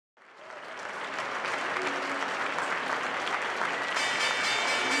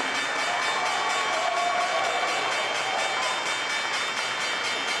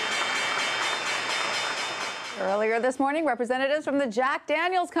Earlier this morning, representatives from the Jack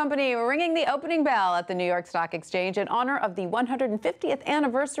Daniel's Company ringing the opening bell at the New York Stock Exchange in honor of the 150th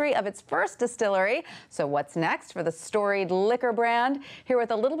anniversary of its first distillery. So what's next for the storied liquor brand? Here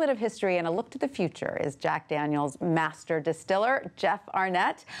with a little bit of history and a look to the future is Jack Daniel's master distiller, Jeff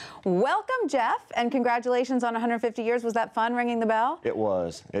Arnett. Welcome, Jeff, and congratulations on 150 years. Was that fun, ringing the bell? It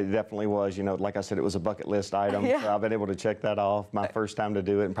was. It definitely was. You know, like I said, it was a bucket list item. Yeah. So I've been able to check that off. My first time to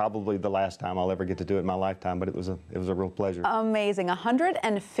do it, and probably the last time I'll ever get to do it in my lifetime, but it was a real pleasure. Amazing.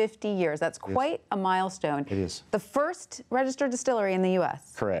 150 years. That's quite a milestone. It is. The first registered distillery in the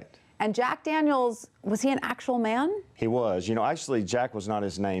U.S. Correct. And Jack Daniel's, was he an actual man? He was. You know, actually, Jack was not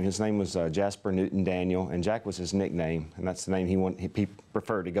his name. His name was Jasper Newton Daniel, and Jack was his nickname, and that's the name he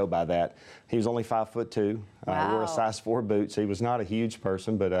preferred to go by that. He was only 5'2". Wow. Wore a size 4 boot, so he was not a huge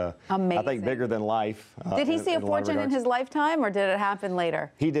person, but I think bigger than life. Did he see a fortune in his lifetime, or did it happen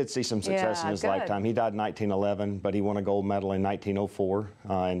later? He did see some success in his lifetime. He died in 1911, but he won a gold medal in 1904,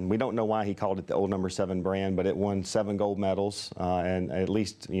 and we don't know why he called it the Old No. 7 brand, but it won 7 gold medals, and at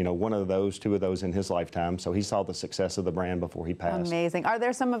least, you know, two of those in his lifetime. So he saw the success of the brand before he passed. Amazing. Are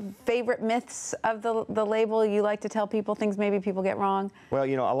there some favorite myths of the label you like to tell people, things maybe people get wrong? Well,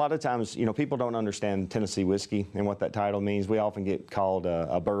 you know, a lot of times, you know, people don't understand Tennessee whiskey and what that title means. We often get called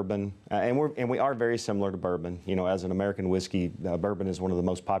a bourbon, and we are very similar to bourbon. You know, as an American whiskey, bourbon is one of the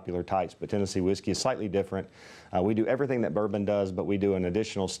most popular types, but Tennessee whiskey is slightly different. We do everything that bourbon does, but we do an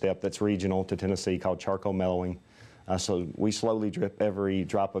additional step that's regional to Tennessee called charcoal mellowing. So we slowly drip every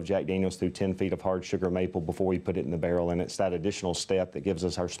drop of Jack Daniel's through 10 feet of hard sugar maple before we put it in the barrel, and it's that additional step that gives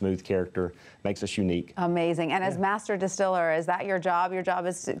us our smooth character, makes us unique. Amazing. And as master distiller, is that your job? Your job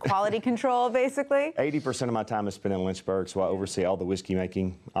is quality control, basically? 80% of my time is spent in Lynchburg, so I oversee all the whiskey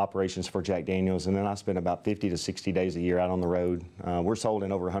making operations for Jack Daniel's, and then I spend about 50 to 60 days a year out on the road. We're sold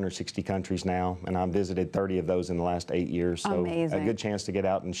in over 160 countries now, and I've visited 30 of those in the last 8 years. So amazing. A good chance to get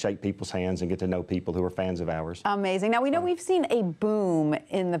out and shake people's hands and get to know people who are fans of ours. Amazing. Now, we know we've seen a boom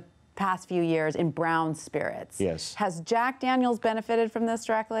in the past few years in brown spirits. Yes. Has Jack Daniel's benefited from this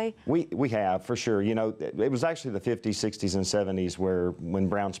directly? We have, for sure. You know, it was actually the 50s, 60s, and 70s when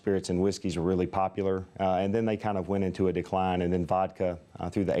brown spirits and whiskeys were really popular, and then they kind of went into a decline, and then vodka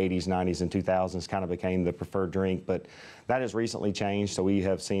through the 80s, 90s, and 2000s kind of became the preferred drink, but that has recently changed, so we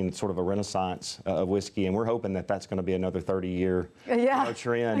have seen sort of a renaissance of whiskey, and we're hoping that that's going to be another 30-year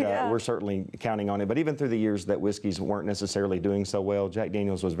trend. We're certainly counting on it, but even through the years that whiskeys weren't necessarily doing so well, Jack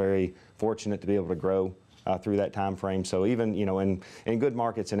Daniel's was very fortunate to be able to grow through that time frame. So even, you know, in good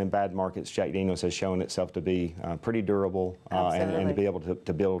markets and in bad markets, Jack Daniel's has shown itself to be pretty durable and to be able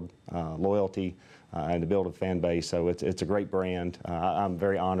to build loyalty and to build a fan base. So it's a great brand. I'm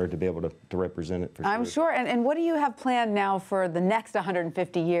very honored to be able to represent it, for sure. I'm sure. And what do you have planned now for the next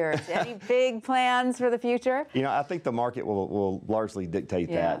 150 years? Any big plans for the future? You know, I think the market will largely dictate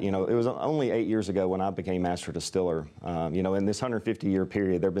that. You know, it was only 8 years ago when I became master distiller. You know, in this 150-year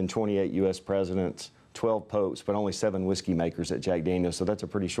period, there have been 28 U.S. presidents, 12 popes, but only 7 whiskey makers at Jack Daniel's, so that's a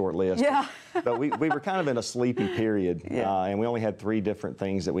pretty short list. Yeah. But we were kind of in a sleepy period, and we only had 3 different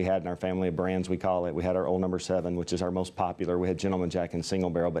things that we had in our family of brands, we call it. We had our Old No. 7, which is our most popular. We had Gentleman Jack and Single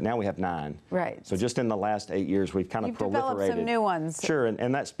Barrel, but now we have 9. Right. So just in the last 8 years, we've kind of proliferated. Developed some new ones. Sure,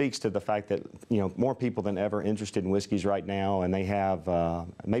 and that speaks to the fact that, you know, more people than ever interested in whiskeys right now, and they have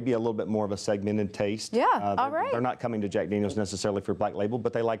maybe a little bit more of a segmented taste. Yeah, all right. They're not coming to Jack Daniel's necessarily for Black Label,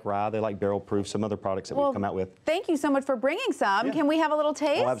 but they like rye, they like barrel proof, some other products that we've come out with. Thank you so much for bringing some. Yeah. Can we have a little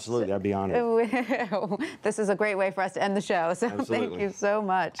taste? Oh, absolutely. I'd be honored. This is a great way for us to end the show, so thank you so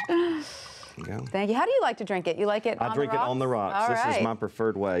much. Thank you. How do you like to drink it? You like it on the rocks? I drink it on the rocks. This is my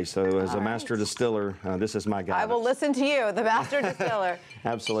preferred way. So as a master distiller, this is my guidance. I will listen to you, the master distiller.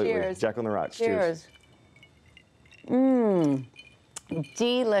 Absolutely. Cheers. Jack on the rocks. Cheers. Mmm.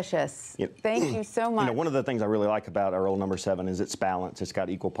 Delicious. Thank you so much. You know, one of the things I really like about our Old No. 7 is its balance. It's got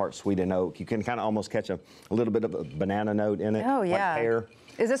equal parts sweet and oak. You can kind of almost catch a little bit of a banana note in it. Oh, yeah. Like pear.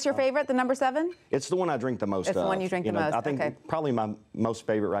 Is this your favorite, the No. 7? It's the one I drink the most of. It's the one you drink the most. I think probably my most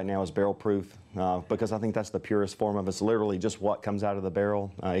favorite right now is barrel proof because I think that's the purest form of it. It's literally just what comes out of the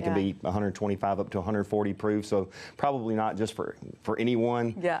barrel. It can be 125 up to 140 proof, so probably not just for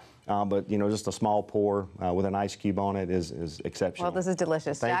anyone. Yeah. But, you know, just a small pour with an ice cube on it is exceptional. Well, this is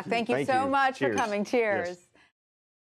delicious. Jack, thank you so much for coming. Cheers. Yes.